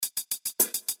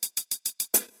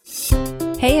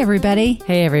Hey, everybody.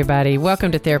 Hey, everybody.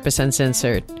 Welcome to Therapist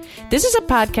Uncensored. This is a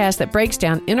podcast that breaks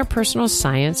down interpersonal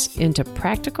science into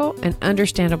practical and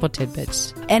understandable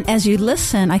tidbits. And as you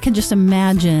listen, I can just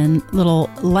imagine little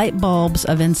light bulbs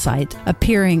of insight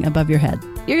appearing above your head.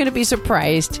 You're going to be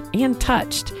surprised and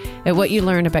touched at what you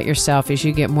learn about yourself as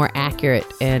you get more accurate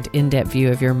and in-depth view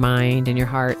of your mind and your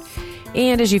heart,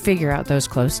 and as you figure out those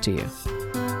close to you.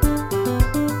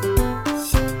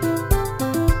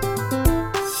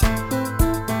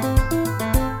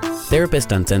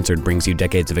 Therapist Uncensored brings you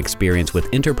decades of experience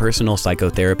with interpersonal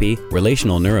psychotherapy,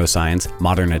 relational neuroscience,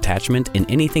 modern attachment,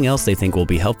 and anything else they think will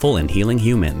be helpful in healing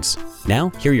humans.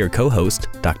 Now, here are your co-hosts,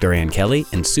 Dr. Ann Kelly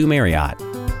and Sue Marriott.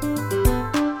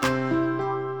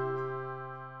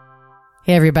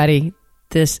 Hey, everybody.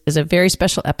 This is a very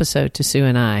special episode to Sue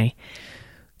and I.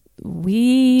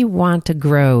 We want to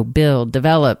grow, build,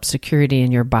 develop security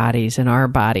in your bodies, in our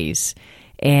bodies.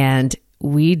 And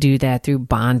we do that through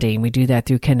bonding. We do that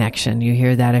through connection. You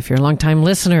hear that. If you're a longtime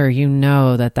listener, you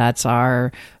know that that's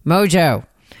our mojo.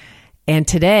 And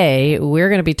today we're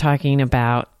going to be talking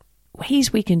about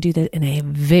ways we can do that in a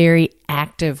very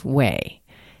active way.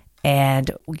 And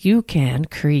you can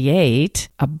create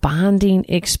a bonding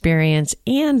experience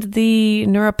and the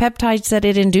neuropeptides that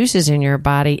it induces in your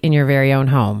body in your very own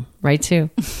home. Right, Sue?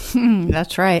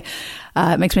 That's right.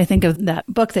 It makes me think of that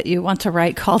book that you want to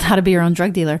write called How to Be Your Own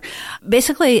Drug Dealer.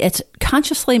 Basically, it's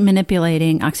consciously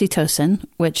manipulating oxytocin,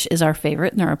 which is our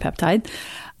favorite neuropeptide,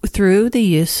 through the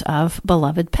use of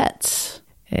beloved pets.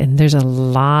 And there's a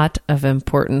lot of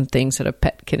important things that a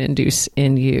pet can induce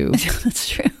in you. That's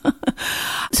true.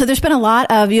 So there's been a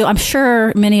lot of I'm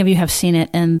sure many of you have seen it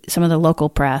in some of the local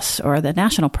press or the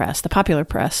national press, the popular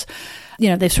press. You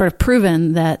know, they've sort of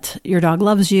proven that your dog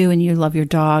loves you and you love your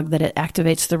dog, that it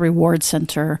activates the reward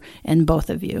center in both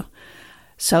of you.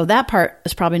 So that part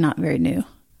is probably not very new.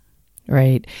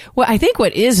 Right. Well, I think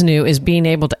what is new is being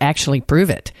able to actually prove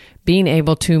it, being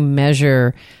able to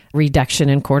measure reduction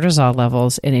in cortisol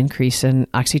levels and increase in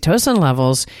oxytocin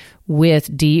levels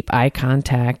with deep eye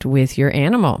contact with your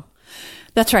animal.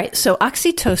 That's right. So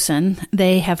oxytocin,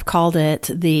 they have called it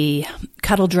the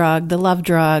cuddle drug, the love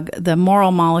drug, the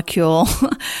moral molecule.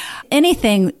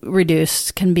 Anything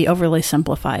reduced can be overly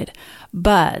simplified.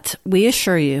 But we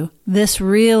assure you, this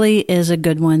really is a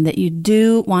good one that you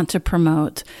do want to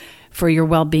promote for your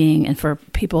well-being and for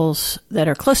people's that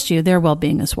are close to you, their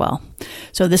well-being as well.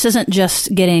 So this isn't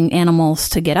just getting animals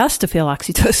to get us to feel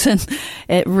oxytocin.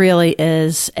 It really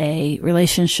is a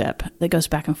relationship that goes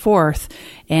back and forth,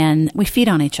 and we feed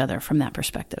on each other from that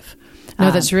perspective. No,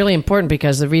 that's really important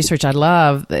because the research I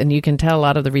love, and you can tell a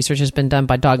lot of the research has been done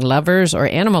by dog lovers or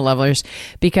animal lovers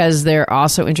because they're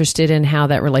also interested in how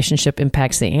that relationship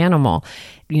impacts the animal.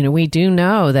 You know, we do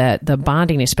know that the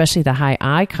bonding, especially the high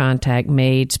eye contact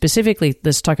made specifically,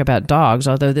 let's talk about dogs,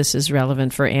 although this is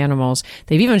relevant for animals.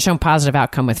 They've even shown positive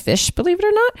outcome with fish, believe it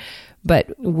or not.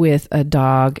 But with a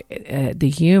dog, the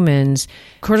humans,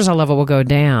 cortisol level will go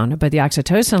down, but the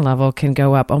oxytocin level can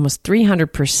go up almost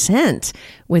 300%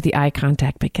 with the eye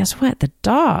contact. But guess what? The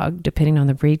dog, depending on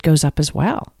the breed, goes up as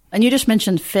well. And you just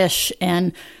mentioned fish,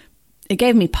 and it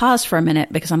gave me pause for a minute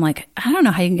because I'm like, I don't know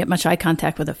how you can get much eye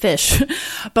contact with a fish.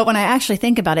 But when I actually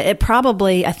think about it, it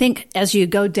probably, I think as you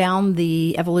go down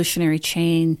the evolutionary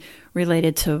chain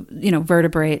related to,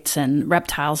 vertebrates and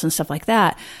reptiles and stuff like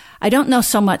that, I don't know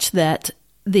so much that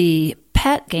the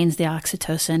pet gains the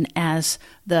oxytocin as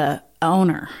the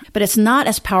owner, but it's not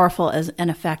as powerful as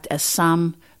an effect as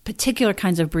some particular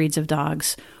kinds of breeds of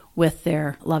dogs with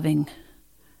their loving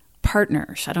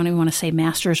partners. I don't even want to say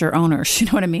masters or owners, you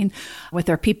know what I mean, with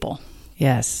their people.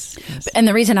 Yes. And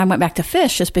the reason I went back to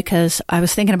fish is because I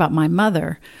was thinking about my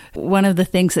mother. One of the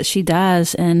things that she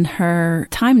does in her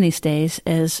time these days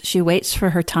is she waits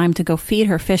for her time to go feed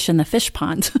her fish in the fish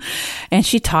pond. And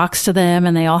she talks to them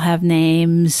and they all have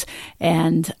names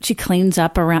and she cleans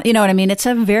up around, you know what I mean? It's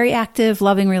a very active,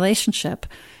 loving relationship.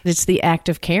 It's the act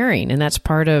of caring. And that's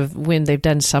part of when they've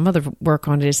done some of the work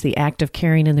on it is the act of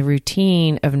caring and the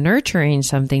routine of nurturing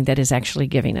something that is actually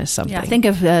giving us something. Yeah, think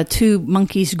of two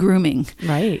monkeys grooming.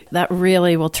 Right. That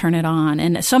really will turn it on.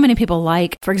 And so many people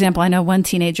for example, I know one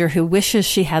teenager who wishes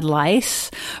she had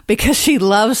lice because she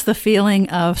loves the feeling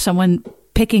of someone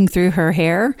picking through her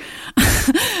hair.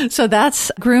 So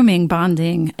that's grooming,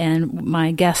 bonding. And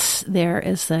my guess there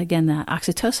is, again, that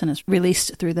oxytocin is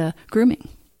released through the grooming.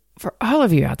 For all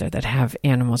of you out there that have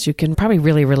animals, you can probably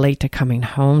really relate to coming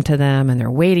home to them and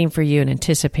they're waiting for you and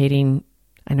anticipating.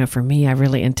 I know for me, I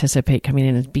really anticipate coming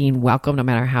in and being welcome no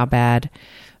matter how bad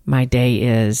my day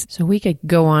is. So we could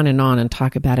go on and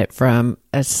talk about it from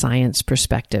a science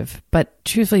perspective. But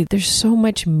truthfully, there's so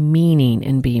much meaning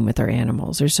in being with our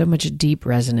animals. There's so much deep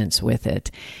resonance with it.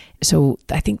 So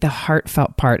I think the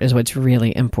heartfelt part is what's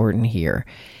really important here.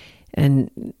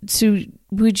 And Sue,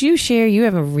 would you share, you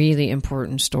have a really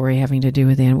important story having to do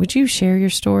with animals. Would you share your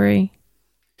story?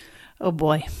 Oh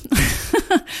boy.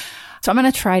 So I'm going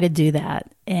to try to do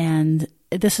that. And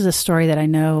this is a story that I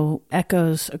know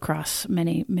echoes across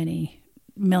many, many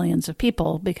millions of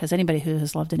people, because anybody who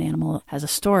has loved an animal has a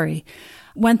story.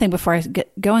 One thing before I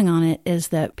get going on it is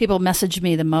that people messaged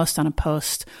me the most on a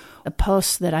post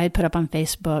that I had put up on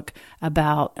Facebook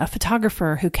about a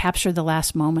photographer who captured the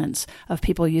last moments of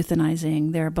people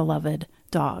euthanizing their beloved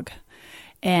dog.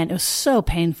 And it was so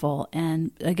painful.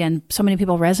 And again, so many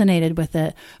people resonated with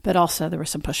it, but also there was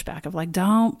some pushback of like,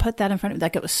 don't put that in front of me.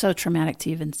 Like, it was so traumatic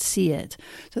to even see it.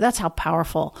 So that's how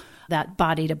powerful that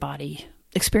body to body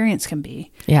experience can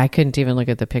be. Yeah, I couldn't even look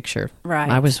at the picture. Right.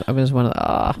 I was one of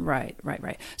the,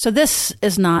 Right. So this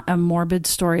is not a morbid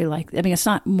story. It's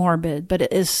not morbid, but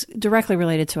it is directly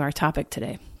related to our topic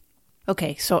today.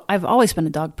 Okay. So I've always been a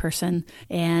dog person,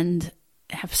 and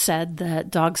have said that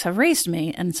dogs have raised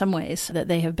me in some ways, that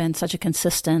they have been such a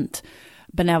consistent,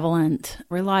 benevolent,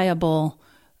 reliable,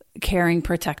 caring,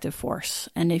 protective force.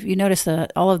 And if you notice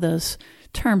that all of those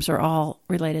terms are all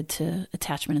related to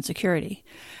attachment and security.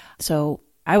 So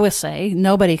I would say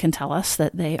nobody can tell us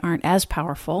that they aren't as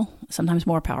powerful, sometimes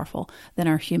more powerful, than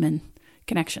our human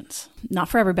connections. Not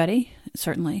for everybody,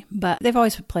 certainly, but they've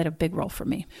always played a big role for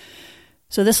me.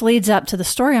 So this leads up to the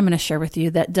story I'm going to share with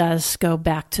you that does go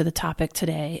back to the topic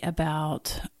today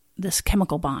about this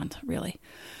chemical bond, really.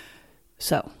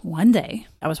 So one day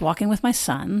I was walking with my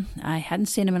son. I hadn't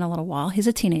seen him in a little while. He's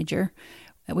a teenager.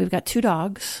 We've got 2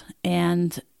 dogs.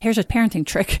 And here's a parenting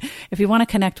trick. If you want to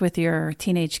connect with your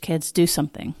teenage kids, do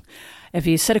something. If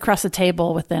you sit across the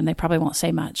table with them, they probably won't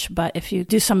say much. But if you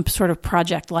do some sort of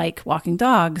project like walking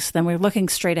dogs, then we're looking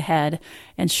straight ahead.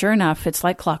 And sure enough, it's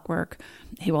like clockwork.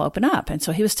 He will open up. And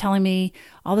so he was telling me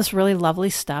all this really lovely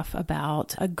stuff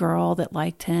about a girl that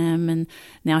liked him. And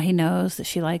now he knows that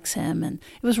she likes him. And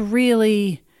it was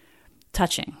really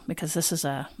touching, because this is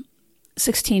a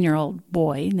 16-year-old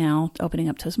boy now opening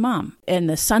up to his mom. And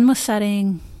the sun was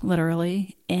setting,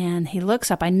 literally, and he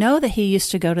looks up. I know that he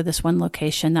used to go to this one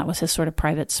location that was his sort of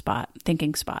private spot,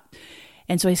 thinking spot.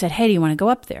 And so he said, "Hey, do you want to go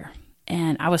up there?"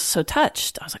 And I was so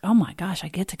touched. I was like, oh my gosh, I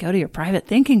get to go to your private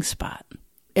thinking spot.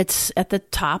 It's at the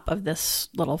top of this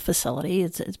little facility.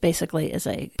 It's basically is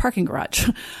a parking garage,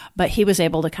 but he was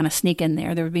able to kind of sneak in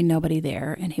there. There would be nobody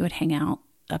there, and he would hang out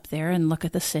up there and look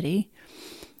at the city.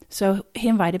 So he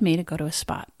invited me to go to his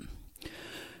spot.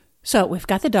 So we've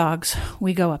got the dogs.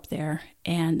 We go up there,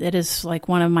 and it is like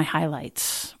one of my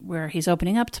highlights, where he's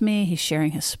opening up to me. He's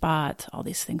sharing his spot. All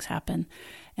these things happen.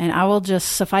 And I will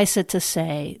just suffice it to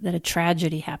say that a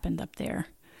tragedy happened up there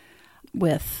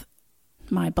with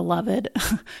my beloved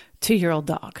 2-year-old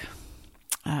dog.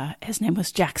 His name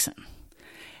was Jackson.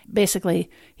 Basically,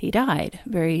 he died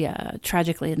very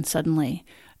tragically and suddenly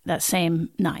that same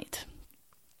night.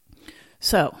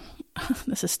 So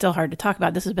this is still hard to talk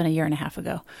about. This has been a year and a half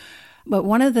ago. But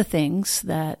one of the things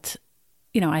that,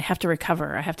 I have to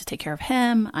recover, I have to take care of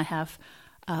him. I have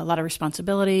a lot of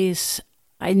responsibilities.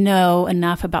 I know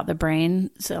enough about the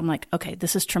brain. So I'm like, okay,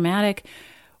 this is traumatic.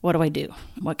 What do I do?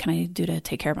 What can I do to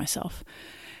take care of myself?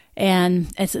 And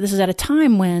this is at a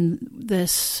time when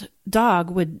this dog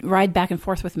would ride back and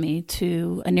forth with me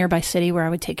to a nearby city where I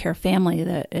would take care of family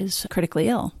that is critically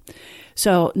ill.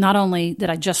 So not only did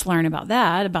I just learn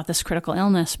about this critical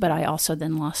illness, but I also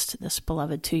then lost this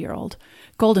beloved 2-year-old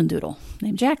golden doodle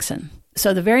named Jackson.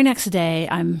 So the very next day,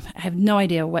 I have no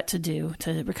idea what to do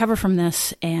to recover from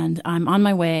this. And I'm on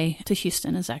my way to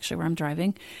Houston, is actually where I'm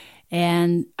driving.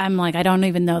 And I'm like, I don't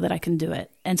even know that I can do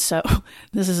it. And so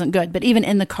this isn't good. But even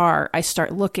in the car, I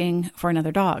start looking for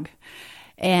another dog.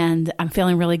 And I'm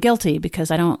feeling really guilty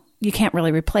because you can't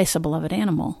really replace a beloved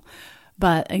animal.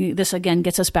 But this again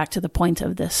gets us back to the point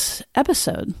of this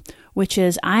episode, which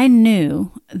is I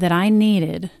knew that I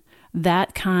needed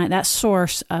that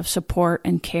source of support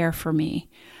and care for me,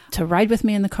 to ride with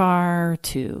me in the car,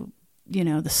 to,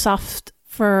 the soft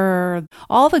fur,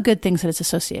 all the good things that it's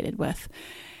associated with.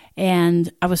 And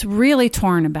I was really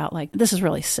torn about this is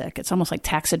really sick. It's almost like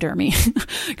taxidermy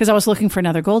because I was looking for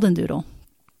another golden doodle.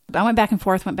 I went back and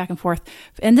forth,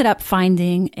 ended up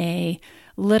finding a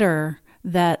litter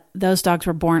that those dogs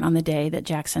were born on the day that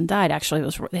Jackson died. Actually,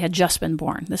 they had just been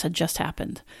born. This had just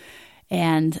happened.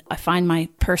 and I find my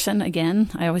person again.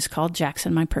 I always called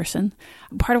Jackson my person.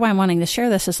 Part of why I'm wanting to share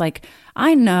this is like,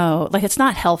 I know, like, it's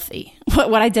not healthy.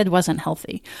 What I did wasn't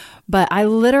healthy, but I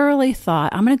literally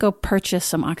thought I'm going to go purchase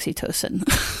some oxytocin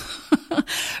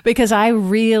because I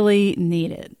really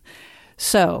need it.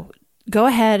 So go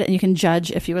ahead and you can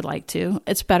judge if you would like to.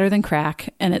 It's better than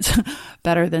crack, and it's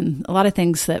better than a lot of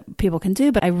things that people can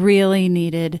do, but I really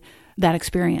needed that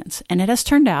experience. And it has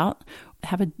turned out, I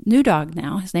have a new dog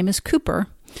now. His name is Cooper,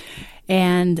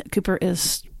 and Cooper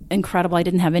is incredible. I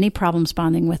didn't have any problems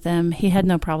bonding with him. He had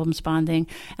no problems bonding.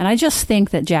 And I just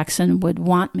think that Jackson would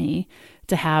want me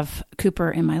to have Cooper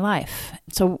in my life.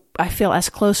 So I feel as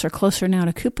closer now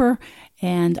to Cooper,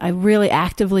 and I really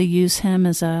actively use him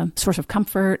as a source of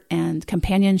comfort and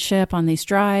companionship on these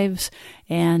drives,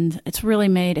 and it's really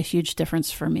made a huge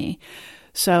difference for me.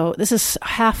 So this is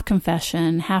half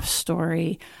confession, half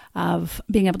story of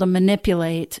being able to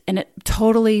manipulate, and it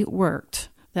totally worked.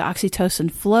 The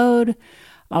oxytocin flowed.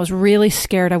 I was really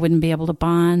scared I wouldn't be able to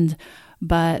bond,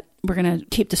 but we're going to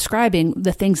keep describing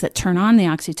the things that turn on the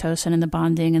oxytocin and the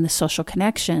bonding and the social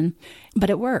connection, but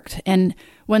it worked. And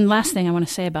one last thing I want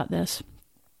to say about this,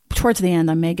 towards the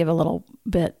end, I may give a little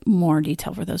bit more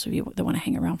detail for those of you that want to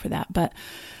hang around for that, but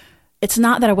it's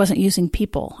not that I wasn't using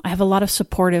people. I have a lot of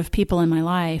supportive people in my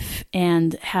life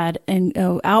and had an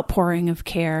outpouring of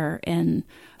care and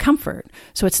comfort.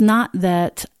 So it's not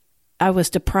that I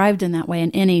was deprived in that way in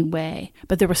any way,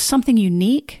 but there was something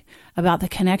unique about the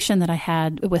connection that I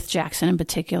had with Jackson in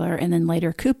particular, and then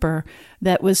later Cooper,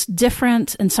 that was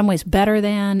different, in some ways better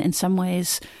than, in some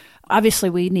ways, obviously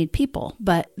we need people,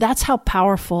 but that's how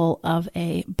powerful of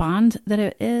a bond that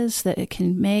it is, that it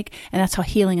can make, and that's how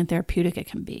healing and therapeutic it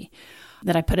can be,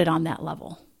 that I put it on that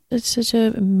level. It's such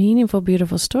a meaningful,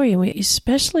 beautiful story, and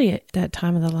especially at that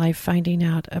time of the life, finding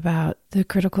out about the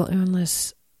critical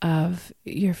illness of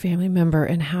your family member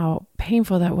and how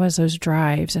painful that was, those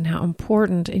drives, and how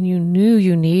important, and you knew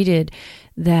you needed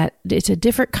that. It's a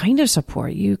different kind of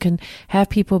support. You can have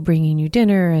people bringing you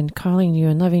dinner and calling you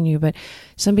and loving you, but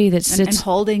somebody that sits... And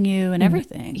holding you and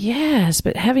everything. Yes,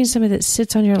 but having somebody that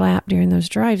sits on your lap during those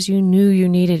drives, you knew you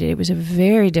needed it. It was a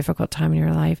very difficult time in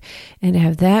your life, and to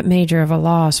have that major of a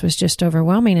loss was just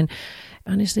overwhelming. And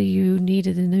honestly, you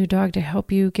needed a new dog to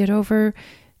help you get over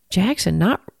Jackson,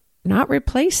 not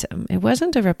replace him. It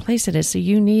wasn't to replace it. So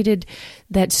you needed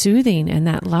that soothing and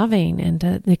that loving and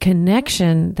the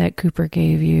connection that Cooper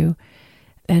gave you,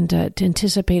 and to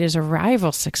anticipate his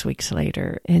arrival 6 weeks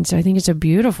later. And so I think it's a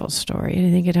beautiful story. And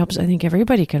I think it helps. I think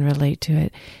everybody can relate to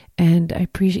it. And I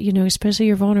appreciate, especially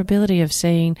your vulnerability of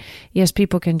saying, yes,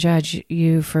 people can judge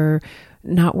you for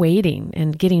not waiting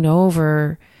and getting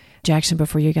over Jackson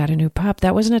before you got a new pup.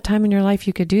 That wasn't a time in your life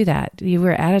you could do that. You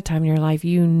were at a time in your life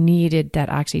you needed that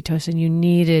oxytocin, you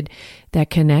needed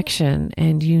that connection,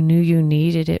 and you knew you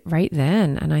needed it right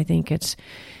then. And I think it's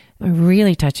a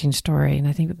really touching story, and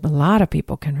I think a lot of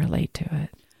people can relate to it.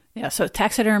 Yeah, so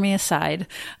taxidermy aside,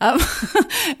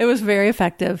 it was very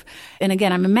effective. And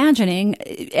again, I'm imagining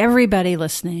everybody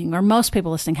listening, or most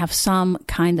people listening, have some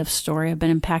kind of story, have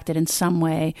been impacted in some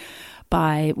way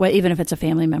by, well, even if it's a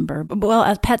family member. Well,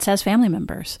 as pets as family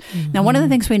members. Mm-hmm. Now, one of the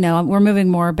things we know, we're moving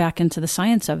more back into the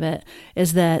science of it,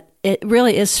 is that it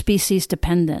really is species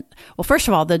dependent. Well, first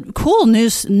of all, the cool new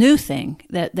thing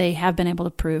that they have been able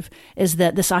to prove is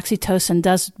that this oxytocin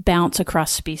does bounce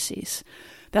across species.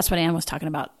 That's what Anne was talking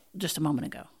about just a moment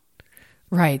ago.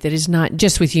 Right. That is not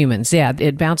just with humans. Yeah.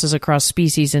 It bounces across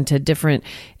species into different,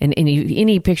 and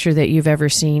any picture that you've ever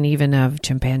seen, even of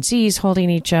chimpanzees holding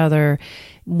each other.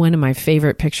 One of my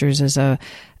favorite pictures is of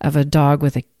a dog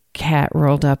with a cat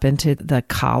rolled up into the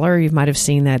collar. You might have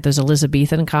seen that, those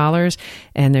Elizabethan collars,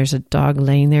 and there's a dog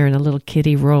laying there and a little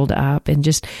kitty rolled up, and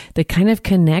just the kind of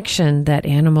connection that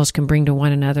animals can bring to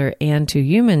one another and to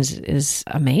humans is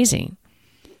amazing.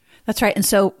 That's right. And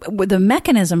so the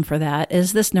mechanism for that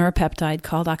is this neuropeptide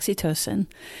called oxytocin.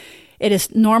 It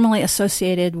is normally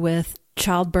associated with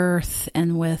childbirth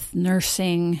and with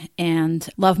nursing and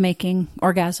lovemaking,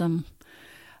 orgasm.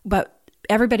 But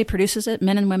everybody produces it.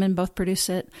 Men and women both produce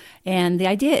it. And the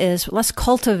idea is, let's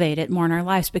cultivate it more in our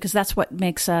lives, because that's what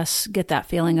makes us get that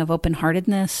feeling of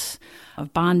open-heartedness,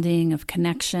 of bonding, of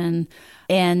connection.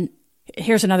 And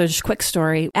here's another just quick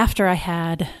story. After I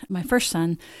had my first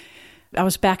son, I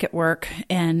was back at work,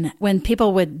 and when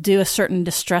people would do a certain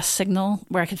distress signal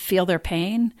where I could feel their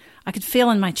pain, I could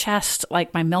feel in my chest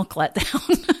like my milk let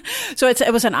down. So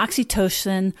it was an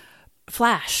oxytocin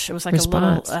flash. It was like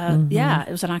response. a little,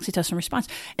 it was an oxytocin response.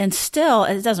 And still,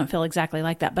 it doesn't feel exactly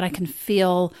like that, but I can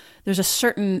feel there's a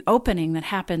certain opening that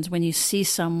happens when you see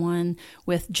someone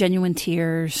with genuine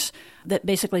tears that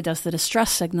basically does the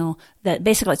distress signal, that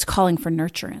basically it's calling for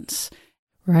nurturance.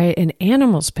 Right. And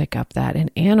animals pick up that,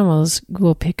 and animals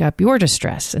will pick up your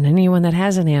distress. And anyone that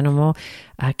has an animal,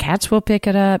 cats will pick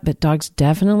it up, but dogs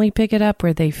definitely pick it up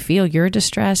where they feel your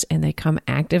distress and they come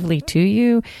actively to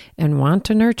you and want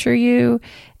to nurture you,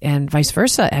 and vice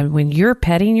versa. And when you're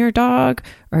petting your dog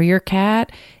or your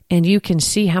cat and you can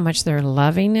see how much they're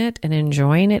loving it and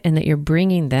enjoying it and that you're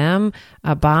bringing them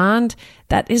a bond,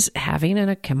 that is having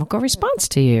a chemical response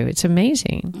to you. It's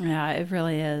amazing. Yeah, it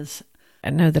really is. I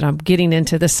know that I'm getting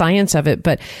into the science of it,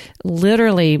 but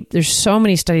literally there's so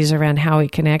many studies around how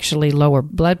it can actually lower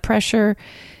blood pressure.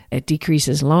 It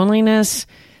decreases loneliness.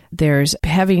 There's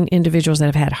having individuals that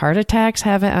have had heart attacks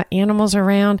have animals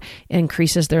around,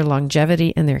 increases their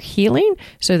longevity and their healing.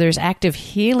 So there's active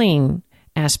healing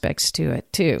aspects to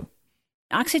it too.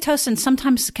 Oxytocin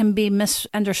sometimes can be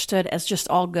misunderstood as just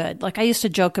all good. Like I used to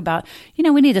joke about,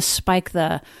 we need to spike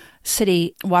the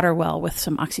city water well with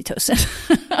some oxytocin.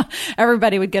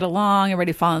 Everybody would get along,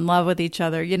 everybody fall in love with each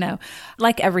other,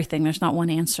 like everything, there's not one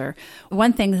answer.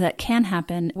 One thing that can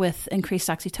happen with increased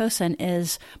oxytocin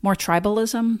is more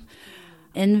tribalism,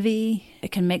 envy.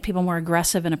 It can make people more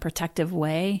aggressive in a protective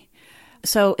way.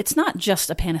 So it's not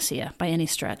just a panacea by any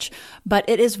stretch, but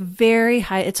it is very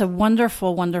high. It's a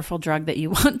wonderful, wonderful drug that you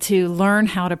want to learn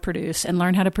how to produce and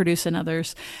learn how to produce in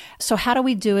others. So how do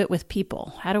we do it with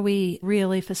people? How do we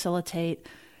really facilitate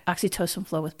oxytocin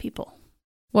flow with people?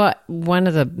 Well, one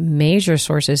of the major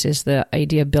sources is the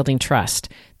idea of building trust.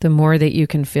 The more that you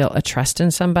can feel a trust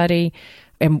in somebody,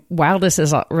 and while this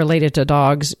is related to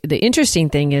dogs, the interesting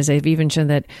thing is they've even shown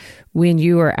that when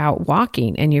you are out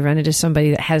walking and you run into somebody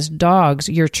that has dogs,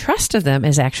 your trust of them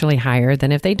is actually higher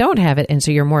than if they don't have it. And so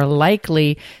you're more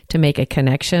likely to make a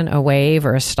connection, a wave,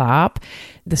 or a stop.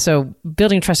 So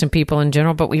building trust in people in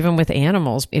general, but even with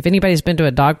animals. If anybody's been to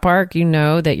a dog park, you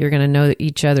know that you're going to know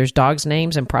each other's dogs'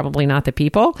 names and probably not the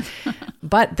people,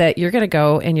 but that you're going to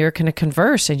go and you're going to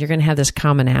converse and you're going to have this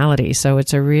commonality. So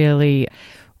it's a really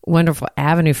wonderful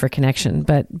avenue for connection,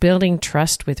 but building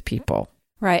trust with people.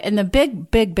 Right. And the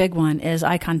big one is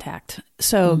eye contact.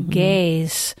 So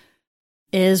gaze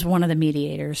is one of the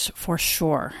mediators for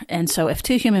sure. And so if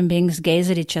two human beings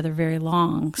gaze at each other very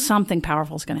long, something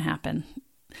powerful is going to happen.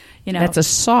 That's a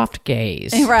soft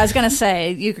gaze. Right. I was going to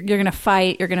say, you're going to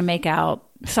fight, you're going to make out,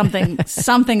 something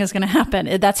is going to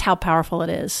happen. That's how powerful it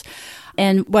is.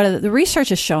 And what the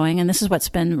research is showing, and this is what's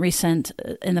been recent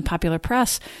in the popular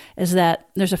press, is that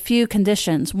there's a few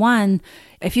conditions. One,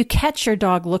 if you catch your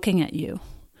dog looking at you,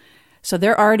 so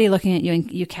they're already looking at you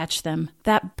and you catch them,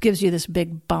 that gives you this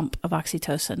big bump of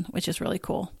oxytocin, which is really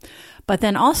cool. But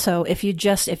then also, if you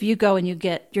go and you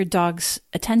get your dog's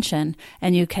attention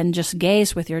and you can just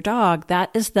gaze with your dog,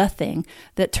 that is the thing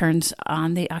that turns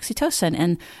on the oxytocin.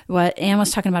 And what Anne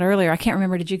was talking about earlier, I can't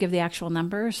remember, did you give the actual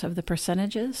numbers of the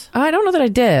percentages? I don't know that I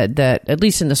did, that at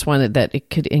least in this one, that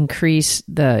it could increase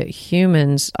the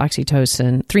human's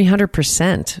oxytocin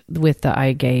 300% with the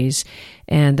eye gaze,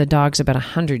 and the dog's about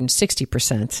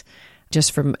 160%.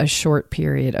 Just from a short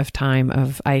period of time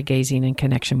of eye gazing and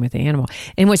connection with the animal.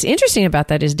 And what's interesting about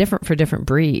that is different for different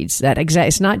breeds.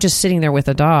 It's not just sitting there with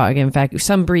a dog. In fact,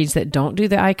 some breeds that don't do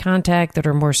the eye contact, that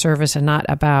are more service and not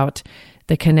about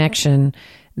the connection,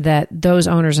 that those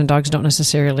owners and dogs don't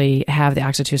necessarily have the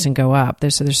oxytocin go up.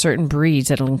 There's certain breeds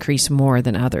that'll increase more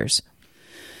than others.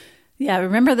 Yeah,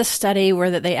 remember the study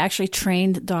where that they actually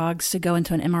trained dogs to go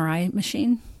into an MRI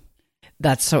machine?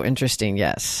 That's so interesting,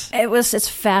 yes. It's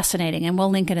fascinating, and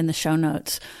we'll link it in the show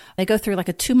notes. They go through like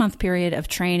a 2-month period of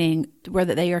training where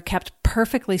they are kept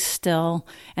perfectly still,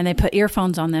 and they put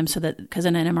earphones on them so that, because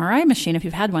in an MRI machine, if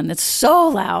you've had one, that's so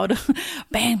loud,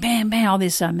 bang, bang, bang, all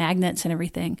these magnets and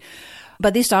everything.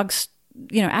 But these dogs,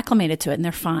 acclimated to it, and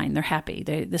they're fine. They're happy.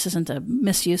 This isn't a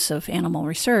misuse of animal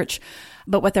research.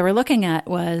 But what they were looking at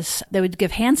was they would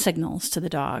give hand signals to the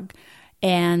dog,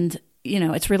 and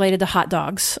it's related to hot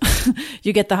dogs.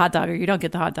 You get the hot dog or you don't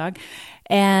get the hot dog.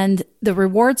 And the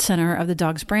reward center of the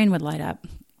dog's brain would light up.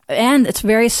 And it's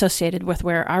very associated with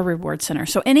where our reward center.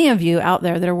 So any of you out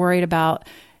there that are worried about,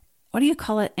 what do you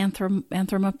call it?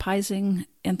 Anthropomorphizing?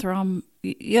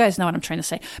 You guys know what I'm trying to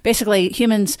say. Basically,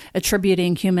 humans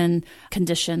attributing human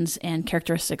conditions and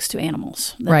characteristics to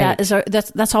animals. Right.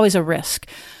 That's always a risk.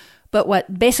 But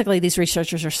what basically these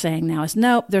researchers are saying now is,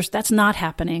 no, that's not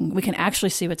happening. We can actually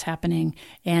see what's happening.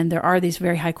 And there are these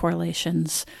very high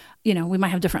correlations. We might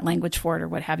have different language for it or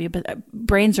what have you, but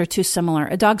brains are too similar.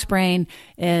 A dog's brain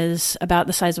is about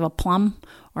the size of a plum,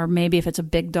 or maybe if it's a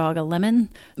big dog, a lemon.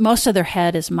 Most of their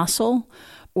head is muscle.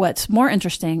 What's more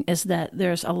interesting is that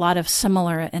there's a lot of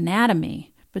similar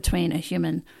anatomy between a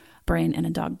human brain and a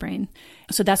dog brain.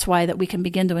 So that's why that we can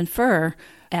begin to infer,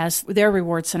 as their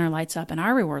reward center lights up and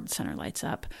our reward center lights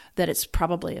up, that it's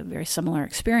probably a very similar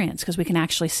experience, because we can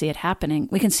actually see it happening.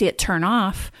 We can see it turn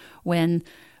off when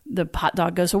the hot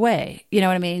dog goes away. You know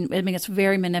what I mean? It's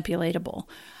very manipulatable.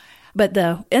 But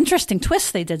the interesting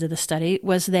twist they did to the study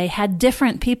was they had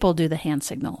different people do the hand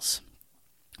signals.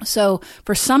 So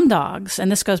for some dogs,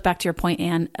 and this goes back to your point,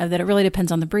 Anne, that it really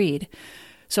depends on the breed.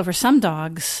 So for some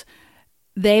dogs,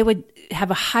 they would have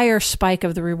a higher spike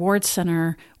of the reward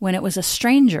center when it was a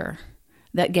stranger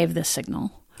that gave this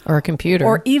signal. Or a computer.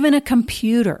 Or even a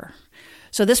computer.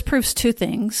 So this proves two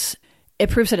things. It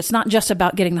proves that it's not just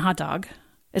about getting the hot dog.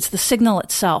 It's the signal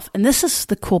itself. And this is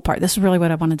the cool part. This is really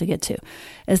what I wanted to get to,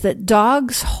 is that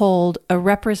dogs hold a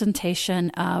representation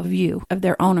of you, of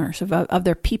their owners, of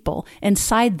their people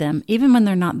inside them, even when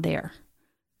they're not there.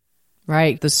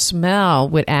 Right. The smell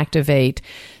would activate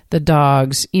the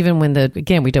dogs, even when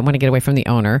again, we don't want to get away from the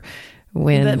owner.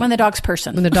 When the dog's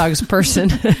person. When the dog's person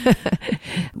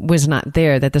was not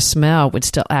there, that the smell would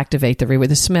still activate the reward.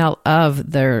 The smell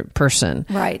of their person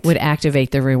would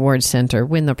activate the reward center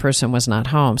when the person was not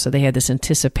home. So they had this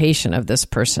anticipation of this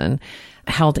person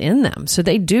held in them. So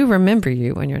they do remember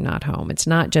you when you're not home. It's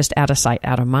not just out of sight,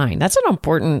 out of mind. That's an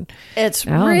important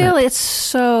element. It's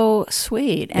so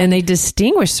sweet. And they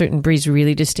certain breeds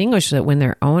really distinguish that when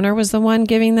their owner was the one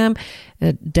giving them,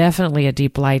 definitely a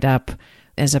deep light up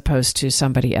as opposed to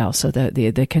somebody else. So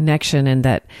the connection and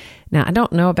that. Now, I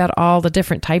don't know about all the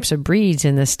different types of breeds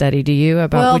in this study. Do you? Which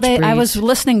breeds? I was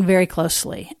listening very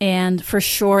closely. And for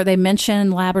sure, they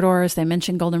mentioned Labradors, they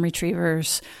mentioned Golden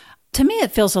Retrievers. To me,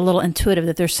 it feels a little intuitive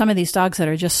that there's some of these dogs that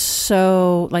are just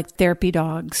so like therapy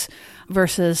dogs,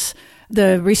 versus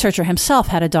the researcher himself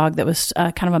had a dog that was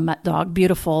kind of a mutt dog,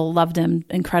 beautiful, loved him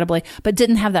incredibly, but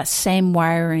didn't have that same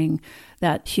wiring,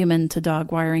 that human to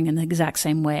dog wiring in the exact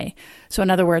same way. So in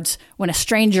other words, when a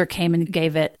stranger came and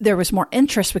gave it, there was more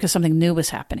interest because something new was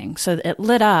happening. So it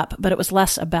lit up, but it was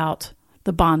less about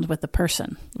the bond with the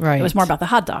person. Right. It was more about the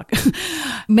hot dog.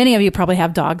 Many of you probably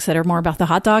have dogs that are more about the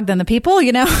hot dog than the people,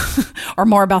 or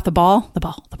more about the ball.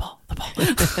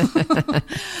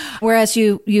 Whereas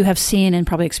you have seen and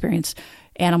probably experienced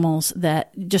animals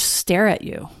that just stare at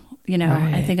you.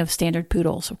 Right. I think of standard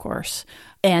poodles, of course.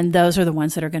 And those are the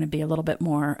ones that are going to be a little bit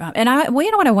more. What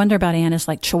I wonder about, Anne, is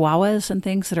like chihuahuas and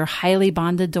things that are highly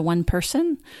bonded to one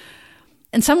person.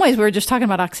 In some ways, we were just talking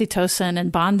about oxytocin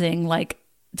and bonding. Like,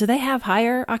 do they have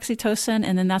higher oxytocin?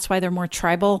 And then that's why they're more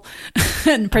tribal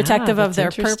and protective of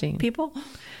their people?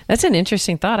 That's an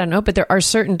interesting thought. I know, but there are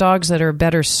certain dogs that are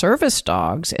better service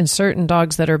dogs and certain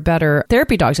dogs that are better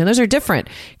therapy dogs. And those are different,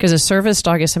 because a service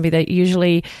dog is somebody that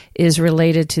usually is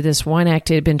related to this one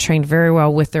activity, been trained very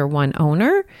well with their one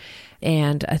owner.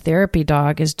 And a therapy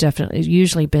dog is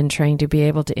usually been trained to be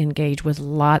able to engage with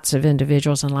lots of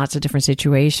individuals in lots of different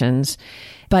situations.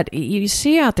 But you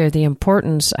see out there the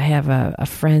importance. I have a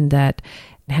friend that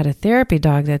had a therapy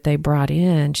dog that they brought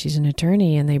in. She's an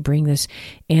attorney, and they bring this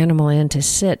animal in to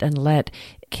sit and let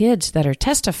kids that are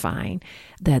testifying,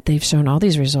 that they've shown all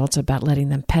these results about letting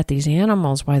them pet these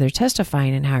animals while they're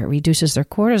testifying, and how it reduces their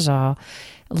cortisol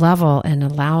level and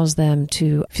allows them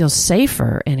to feel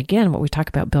safer. And again, what we talk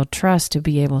about, build trust, to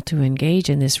be able to engage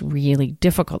in this really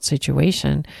difficult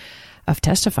situation of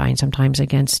testifying sometimes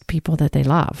against people that they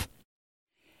love.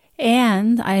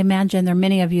 And I imagine there are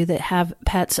many of you that have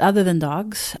pets other than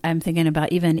dogs. I'm thinking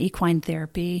about even equine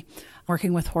therapy,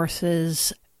 working with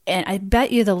horses. And I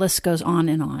bet you the list goes on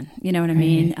and on. You know what I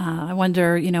mean? I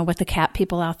wonder, what the cat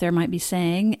people out there might be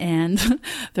saying, and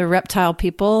the reptile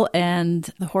people and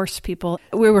the horse people.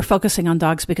 We were focusing on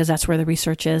dogs because that's where the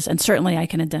research is. And certainly I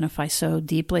can identify so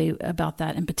deeply about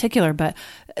that in particular. But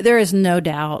there is no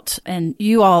doubt, and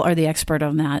you all are the expert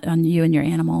on that, on you and your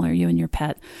animal or you and your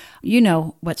pet. You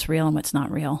know what's real and what's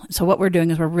not real. So what we're doing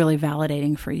is we're really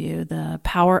validating for you the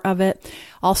power of it.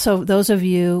 Also, those of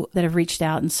you that have reached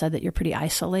out and said that you're pretty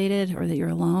isolated or that you're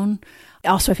alone.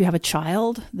 Also, if you have a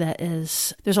child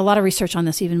there's a lot of research on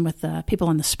this, even with people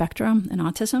on the spectrum and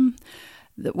autism.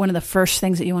 One of the first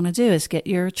things that you want to do is get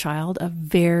your child a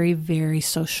very, very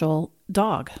social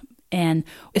dog. And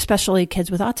especially kids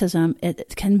with autism,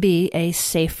 it can be a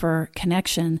safer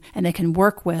connection, and they can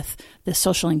work with the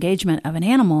social engagement of an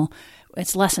animal.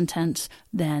 It's less intense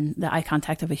than the eye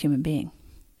contact of a human being.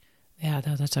 Yeah,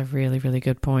 that's a really, really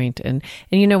good point. And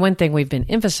one thing we've been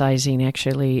emphasizing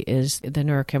actually is the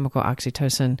neurochemical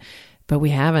oxytocin, but we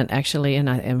haven't actually,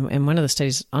 and one of the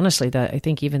studies, honestly, that I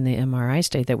think even the MRI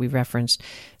study that we referenced,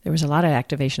 there was a lot of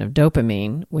activation of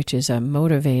dopamine, which is a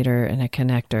motivator and a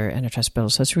connector and a trust builder.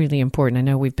 So it's really important. I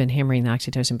know we've been hammering the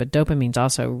oxytocin, but dopamine's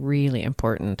also really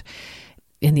important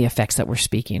in the effects that we're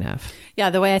speaking of.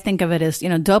 Yeah, the way I think of it is,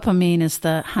 dopamine is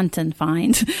the hunt and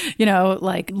find,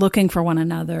 like looking for one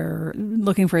another,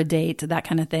 looking for a date, that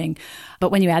kind of thing.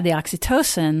 But when you add the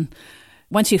oxytocin,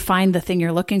 once you find the thing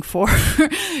you're looking for,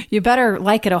 you better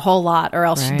like it a whole lot, or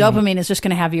else dopamine is just going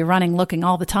to have you running, looking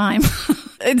all the time.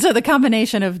 And so the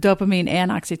combination of dopamine and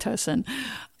oxytocin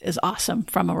is awesome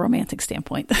from a romantic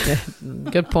standpoint.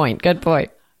 Good point. Good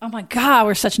point. Oh my God,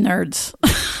 we're such nerds.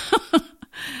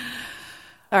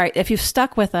 All right, if you've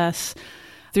stuck with us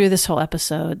through this whole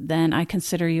episode, then I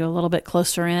consider you a little bit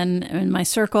closer in my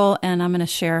circle, and I'm going to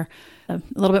share a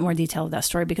little bit more detail of that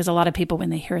story, because a lot of people, when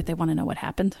they hear it, they want to know what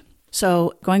happened.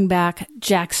 So going back,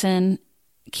 Jackson,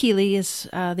 Keeley is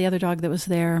the other dog that was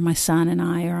there. My son and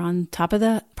I are on top of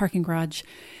the parking garage,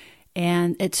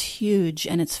 and it's huge,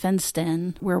 and it's fenced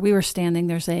in. Where we were standing,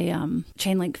 there's a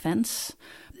chain link fence.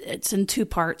 It's in two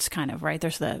parts, kind of, right?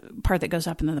 There's the part that goes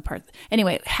up and then the part.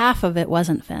 Anyway, half of it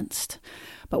wasn't fenced,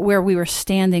 but where we were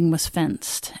standing was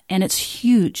fenced, and it's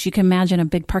huge. You can imagine a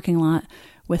big parking lot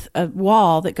with a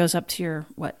wall that goes up to your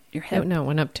hip? No, it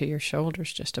went up to your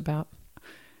shoulders just about.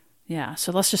 Yeah,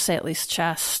 so let's just say at least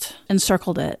chest,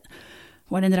 encircled it.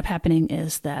 What ended up happening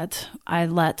is that I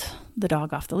let the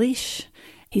dog off the leash.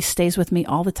 He stays with me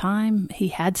all the time. He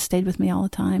had stayed with me all the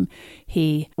time.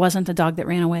 He wasn't a dog that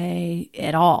ran away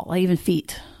at all, even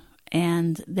feet.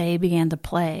 And they began to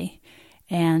play.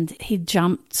 And he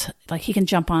jumped, like he can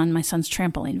jump on my son's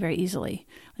trampoline very easily,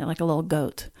 like a little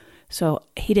goat. So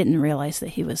he didn't realize that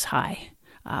he was high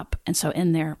up. And so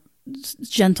in there,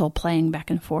 gentle playing back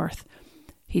and forth,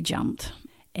 he jumped.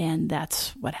 And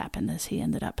that's what happened, is he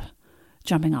ended up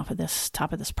jumping off of this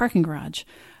top of this parking garage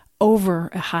over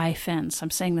a high fence.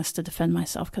 I'm saying this to defend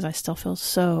myself because I still feel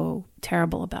so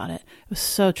terrible about it. It was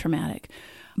so traumatic.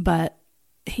 But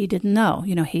he didn't know.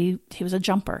 He was a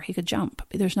jumper. He could jump.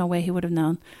 There's no way he would have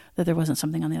known that there wasn't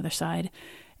something on the other side.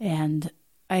 And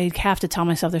I have to tell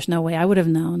myself there's no way I would have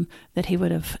known that he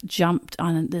would have jumped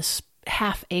on this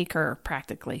half-acre,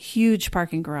 practically, huge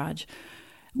parking garage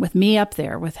with me up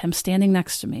there, with him standing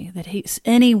next to me, that he's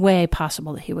any way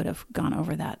possible that he would have gone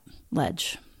over that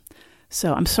ledge.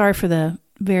 So I'm sorry for the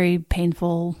very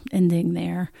painful ending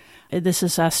there. This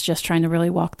is us just trying to really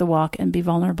walk the walk and be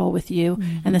vulnerable with you,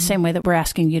 in the same way that we're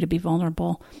asking you to be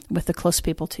vulnerable with the close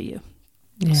people to you.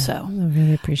 Yeah, so I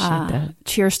really appreciate that.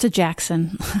 Cheers to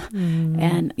Jackson.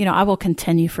 And, I will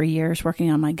continue for years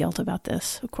working on my guilt about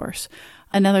this, of course.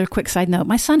 Another quick side note,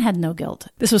 my son had no guilt.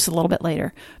 This was a little bit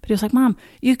later, but he was like, Mom,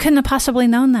 you couldn't have possibly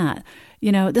known that.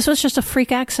 This was just a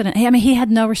freak accident. He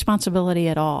had no responsibility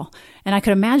at all. And I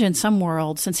could imagine some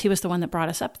world, since he was the one that brought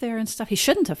us up there and stuff, he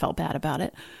shouldn't have felt bad about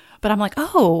it. But I'm like,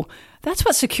 oh, that's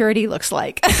what security looks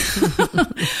like.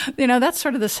 That's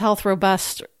sort of this health,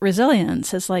 robust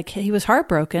resilience. It's like he was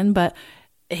heartbroken, but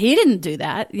he didn't do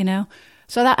that,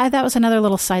 So that was another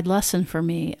little side lesson for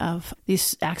me of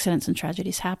these accidents and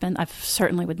tragedies happen. I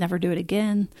certainly would never do it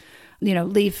again,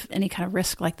 leave any kind of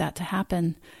risk like that to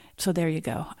happen. So there you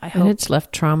go. I hope. And it's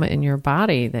left trauma in your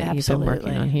body that you've been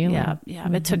working on healing. Yeah.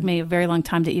 Mm-hmm. It took me a very long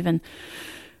time to even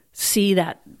see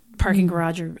that parking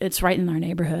garage. It's right in our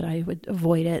neighborhood. I would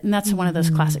avoid it. And that's one of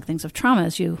those classic things of trauma,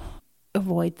 is you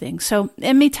avoid things. So,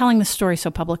 and me telling this story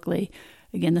so publicly,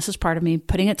 again, this is part of me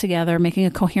putting it together, making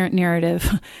a coherent narrative,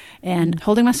 and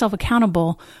holding myself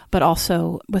accountable, but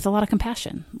also with a lot of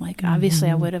compassion. Like, obviously,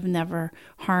 I would have never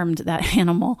harmed that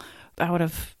animal. I would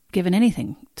have given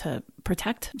anything to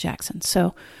protect Jackson.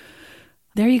 So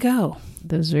there you go.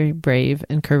 That was very brave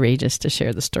and courageous to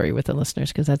share the story with the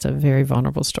listeners, because that's a very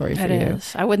vulnerable story for you. It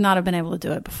is. I would not have been able to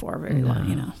do it before very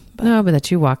long, But that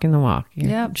you walking the walk.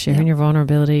 You're sharing your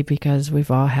vulnerability, because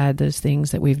we've all had those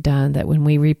things that we've done that when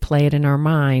we replay it in our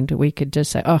mind, we could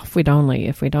just say, oh, if we'd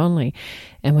only.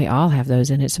 And we all have those,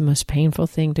 and it's the most painful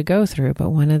thing to go through.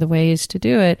 But one of the ways to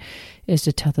do it is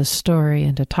to tell the story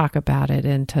and to talk about it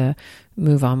and to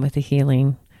move on with the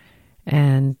healing.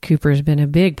 And Cooper's been a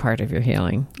big part of your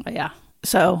healing. Oh, yeah.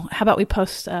 So how about we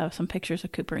post some pictures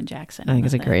of Cooper and Jackson? I think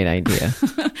it's a great idea.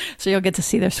 So you'll get to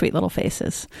see their sweet little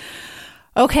faces.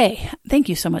 Okay, thank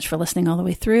you so much for listening all the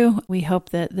way through. We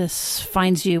hope that this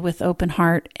finds you with open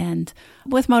heart and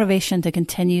with motivation to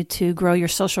continue to grow your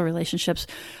social relationships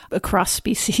across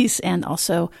species and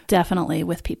also definitely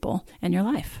with people in your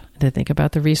life. To think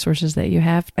about the resources that you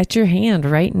have at your hand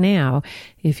right now,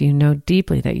 if you know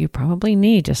deeply that you probably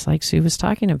need, just like Sue was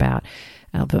talking about,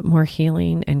 a little bit more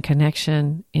healing and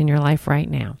connection in your life right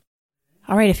now.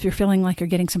 All right, if you're feeling like you're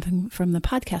getting something from the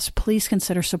podcast, please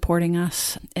consider supporting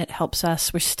us. It helps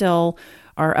us. We still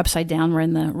are upside down. We're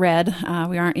in the red.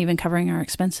 We aren't even covering our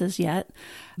expenses yet.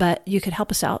 But you could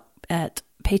help us out at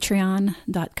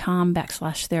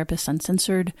patreon.com/Therapists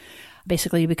Uncensored.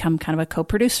 Basically, you become kind of a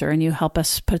co-producer and you help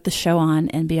us put the show on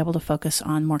and be able to focus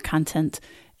on more content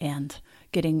and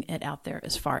getting it out there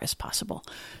as far as possible.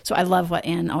 So I love what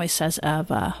Ann always says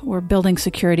of we're building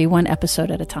security one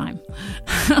episode at a time.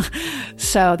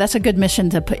 So that's a good mission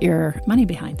to put your money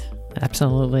behind.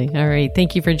 Absolutely. All right.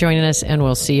 Thank you for joining us, and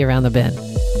we'll see you around the bend.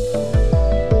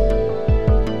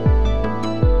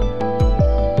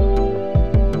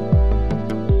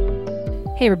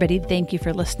 Hey, everybody. Thank you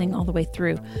for listening all the way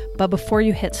through. But before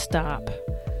you hit stop,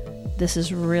 this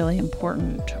is really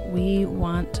important. We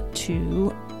want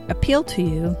to appeal to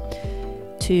you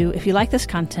to, if you like this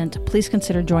content, please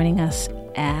consider joining us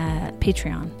at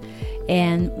Patreon.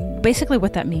 And basically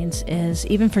what that means is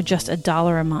even for just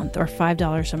 $1 a month or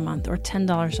 $5 a month or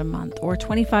 $10 a month or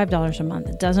 $25 a month,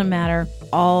 it doesn't matter.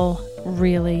 All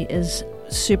really is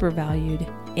super valued.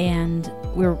 And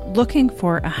we're looking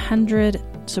for 100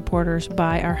 supporters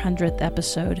by our 100th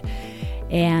episode.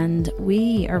 And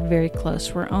we are very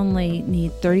close. We only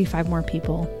need 35 more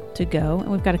people to go, and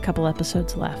we've got a couple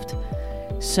episodes left.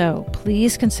 So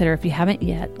please consider, if you haven't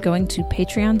yet, going to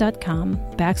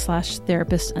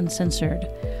patreon.com/Therapists Uncensored.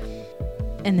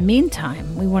 In the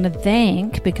meantime, we want to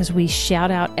thank, because we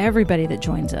shout out everybody that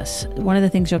joins us. One of the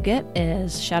things you'll get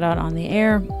is shout out on the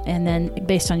air, and then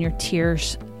based on your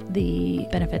tiers, the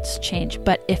benefits change.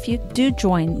 But if you do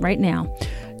join right now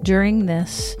during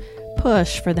this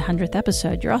push for the 100th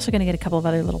episode, you're also going to get a couple of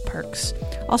other little perks.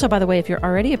 Also, by the way, if you're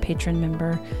already a patron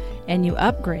member and you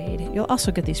upgrade, you'll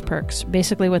also get these perks.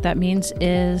 Basically what that means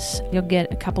is you'll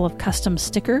get a couple of custom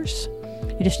stickers.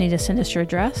 You just need to send us your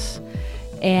address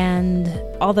and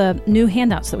all the new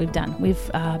handouts that we've done.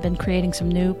 We've been creating some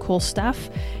new cool stuff,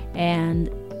 and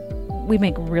we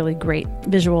make really great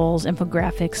visuals,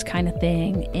 infographics kind of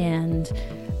thing, and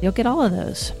you'll get all of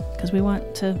those because we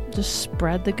want to just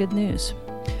spread the good news.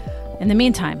 In the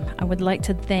meantime, I would like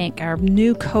to thank our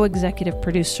new co-executive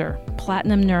producer,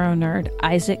 Platinum Neuro Nerd,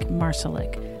 Isaac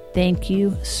Marcelik. Thank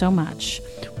you so much.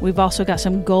 We've also got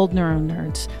some Gold Neuro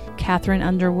Nerds, Catherine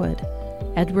Underwood,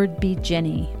 Edward B.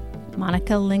 Jenny,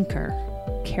 Monica Linker,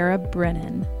 Kara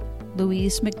Brennan,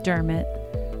 Louise McDermott,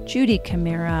 Judy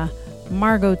Camara,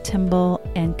 Margot Timble,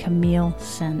 and Camille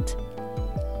Sent.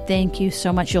 Thank you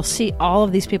so much. You'll see all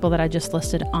of these people that I just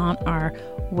listed on our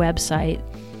website.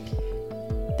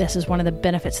 This is one of the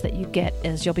benefits that you get,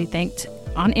 is you'll be thanked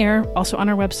on air, also on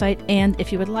our website. And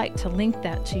if you would like to link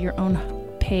that to your own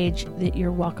page, that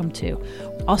you're welcome to.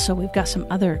 Also, we've got some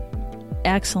other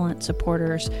excellent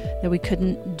supporters that we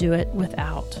couldn't do it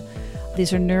without.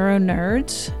 These are neuro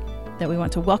nerds that we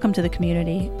want to welcome to the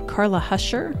community: Carla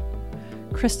Husher,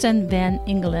 Kristen Van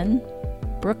Engelen,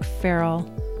 Brooke Farrell,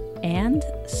 and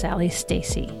Sally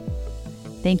Stacy.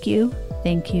 Thank you,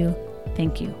 thank you,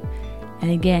 thank you. And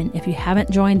again, if you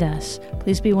haven't joined us,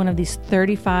 please be one of these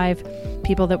 35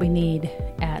 people that we need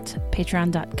at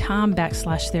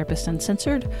patreon.com/Therapists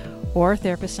Uncensored or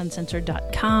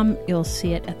therapistuncensored.com. You'll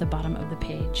see it at the bottom of the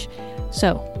page.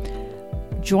 So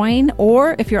join,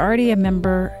 or if you're already a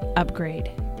member,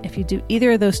 upgrade. If you do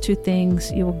either of those two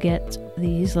things, you will get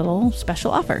these little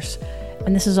special offers.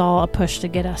 And this is all a push to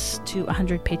get us to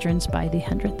 100 patrons by the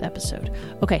 100th episode.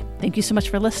 Okay, thank you so much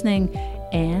for listening,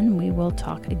 and we will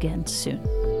talk again soon.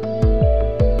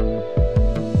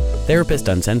 Therapist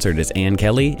Uncensored is Ann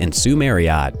Kelly and Sue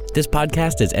Marriott. This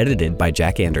podcast is edited by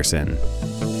Jack Anderson.